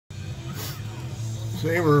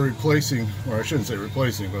Today we're replacing, or I shouldn't say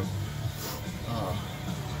replacing, but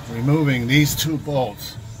removing these two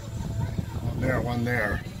bolts. One there, one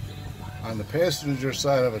there. On the passenger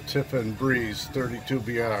side of a Tiffen Breeze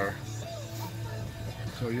 32BR.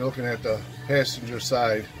 So you're looking at the passenger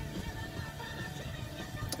side.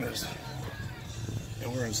 And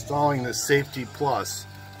we're installing the Safety Plus,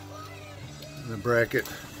 the bracket,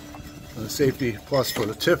 the Safety Plus for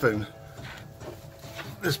the Tiffen.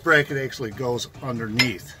 This bracket actually goes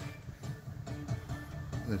underneath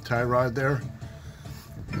the tie rod there.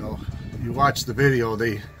 You know, you watch the video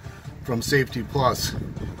from Safety Plus.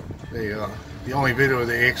 The only video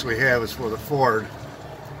they actually have is for the Ford,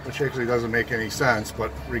 which actually doesn't make any sense.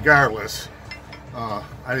 But regardless, I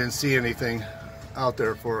didn't see anything out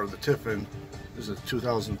there for the Tiffen. This is a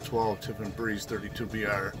 2012 Tiffen Breeze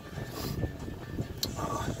 32BR.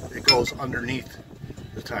 It goes underneath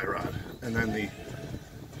the tie rod, and then the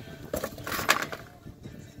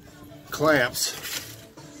clamps,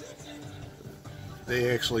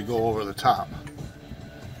 they actually go over the top,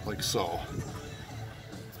 like so.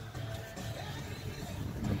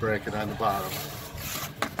 And the bracket on the bottom.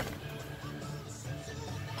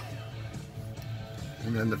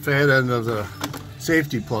 And then the fat end of the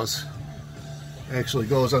Safety Plus actually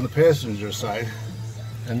goes on the passenger side,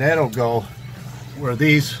 and that'll go where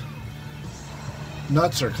these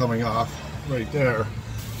nuts are coming off right there.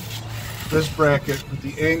 This bracket with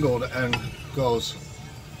the angled end goes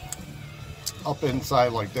up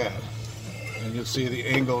inside like that, and you'll see the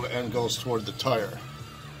angled end goes toward the tire,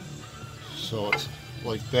 so it's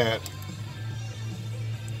like that,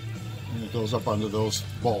 and it goes up onto those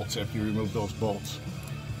bolts after you remove those bolts.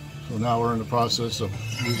 So now we're in the process of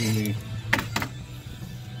using the,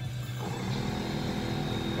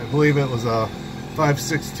 I believe it was a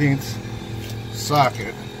 5/16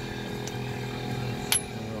 socket.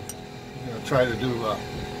 I'm going to try to do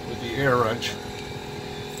with the air wrench,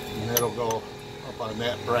 and that'll go up on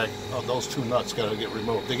that bracket. Oh, those two nuts got to get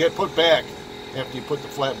removed. They get put back after you put the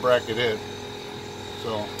flat bracket in.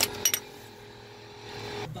 So,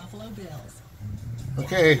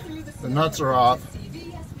 okay, the nuts are off.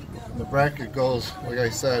 The bracket goes, like I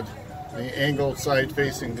said, the angled side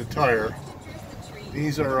facing the tire.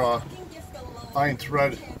 These are fine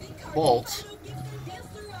thread bolts.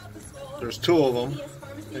 There's two of them.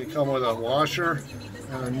 They come with a washer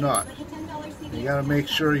and a nut. You got to make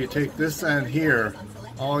sure you take this end here,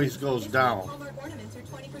 always goes down.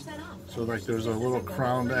 So like there's a little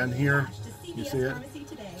crowned end here. You see it?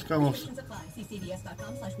 It's almost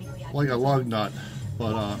like a lug nut.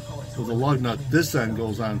 But with the lug nut, this end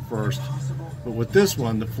goes on first. But with this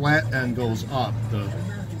one, the flat end goes up. The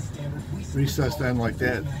recessed end like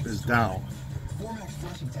that is down.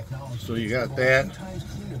 So you got that,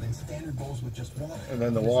 and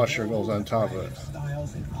then the washer goes on top of it.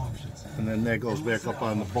 And then that goes back up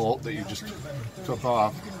on the bolt that you just took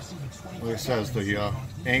off, where it says the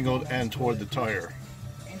angled end toward the tire.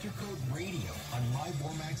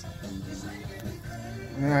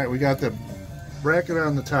 Alright, we got the bracket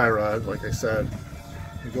on the tie rod, like I said.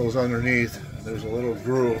 It goes underneath. There's a little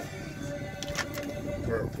groove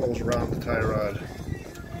where it pulls around the tie rod.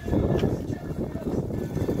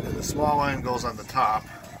 And the small end goes on the top.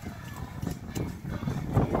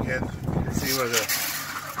 Again, you can see where the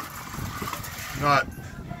nut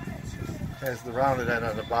has the rounded end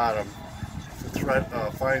on the bottom. It's a thread,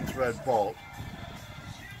 fine thread bolt.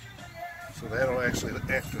 So that'll actually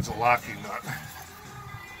act as a locking nut.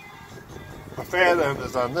 The fat end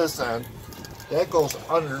is on this end. That goes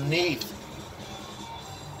underneath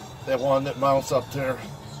that one that mounts up there.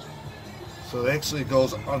 So it actually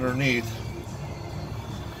goes underneath.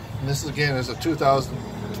 And this again is a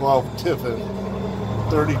 2012 Tiffen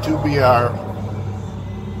 32BR.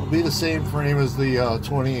 It'll be the same frame as the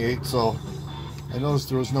 28. So I noticed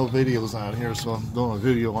there was no videos on here, so I'm doing a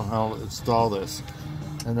video on how to install this.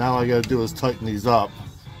 And now all I got to do is tighten these up.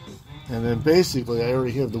 And then basically I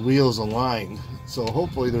already have the wheels aligned, so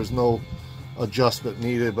hopefully there's no adjustment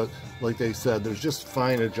needed, but like they said, there's just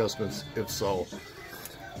fine adjustments if so.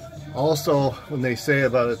 Also, when they say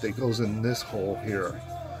about it, it goes in this hole here,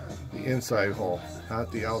 the inside hole,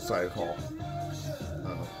 not the outside hole.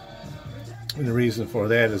 And the reason for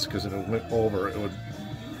that is because if it went over, it would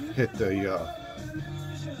hit the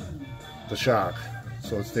shock,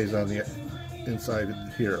 so it stays on the inside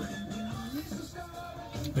here.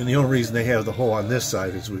 And the only reason they have the hole on this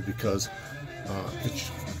side is because it's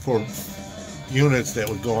for units that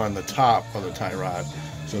would go on the top of the tie rod.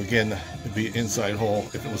 So again, it'd be an inside hole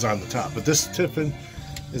if it was on the top. But this Tiffen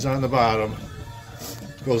is on the bottom,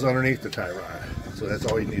 goes underneath the tie rod. So that's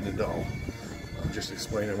all you need to know. I'm just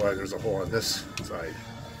explaining why there's a hole on this side.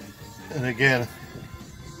 And again,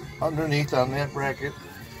 underneath on that bracket,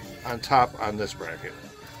 on top on this bracket.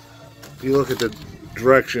 If you look at the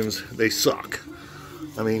directions, they suck.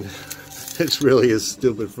 I mean, it's really is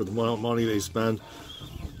stupid for the amount of money they spend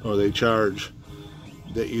or they charge,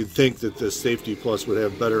 that you'd think that the Safety Plus would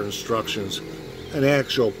have better instructions, an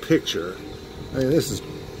actual picture. I mean, this is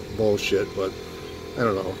bullshit, but I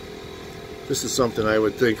don't know. This is something I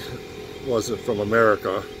would think wasn't from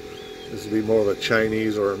America. This would be more of a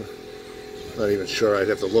Chinese, or I'm not even sure. I'd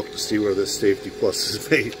have to look to see where this Safety Plus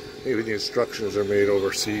is made. Maybe the instructions are made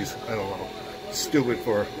overseas. I don't know. It's stupid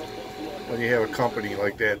for when you have a company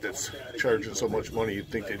like that that's charging so much money. You'd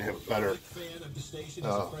think they'd have better.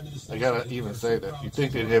 I gotta even say that you'd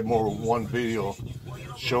think they'd have more than one video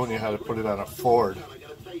showing you how to put it on a Ford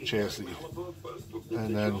chassis,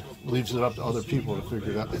 and then leaves it up to other people to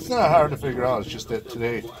figure it out. It's not hard to figure out. It's just that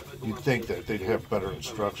today you'd think that they'd have better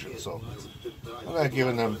instructions. So I'm not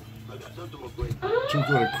giving them too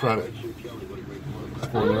good a credit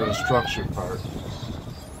for their instruction part.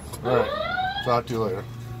 All right, talk to you later.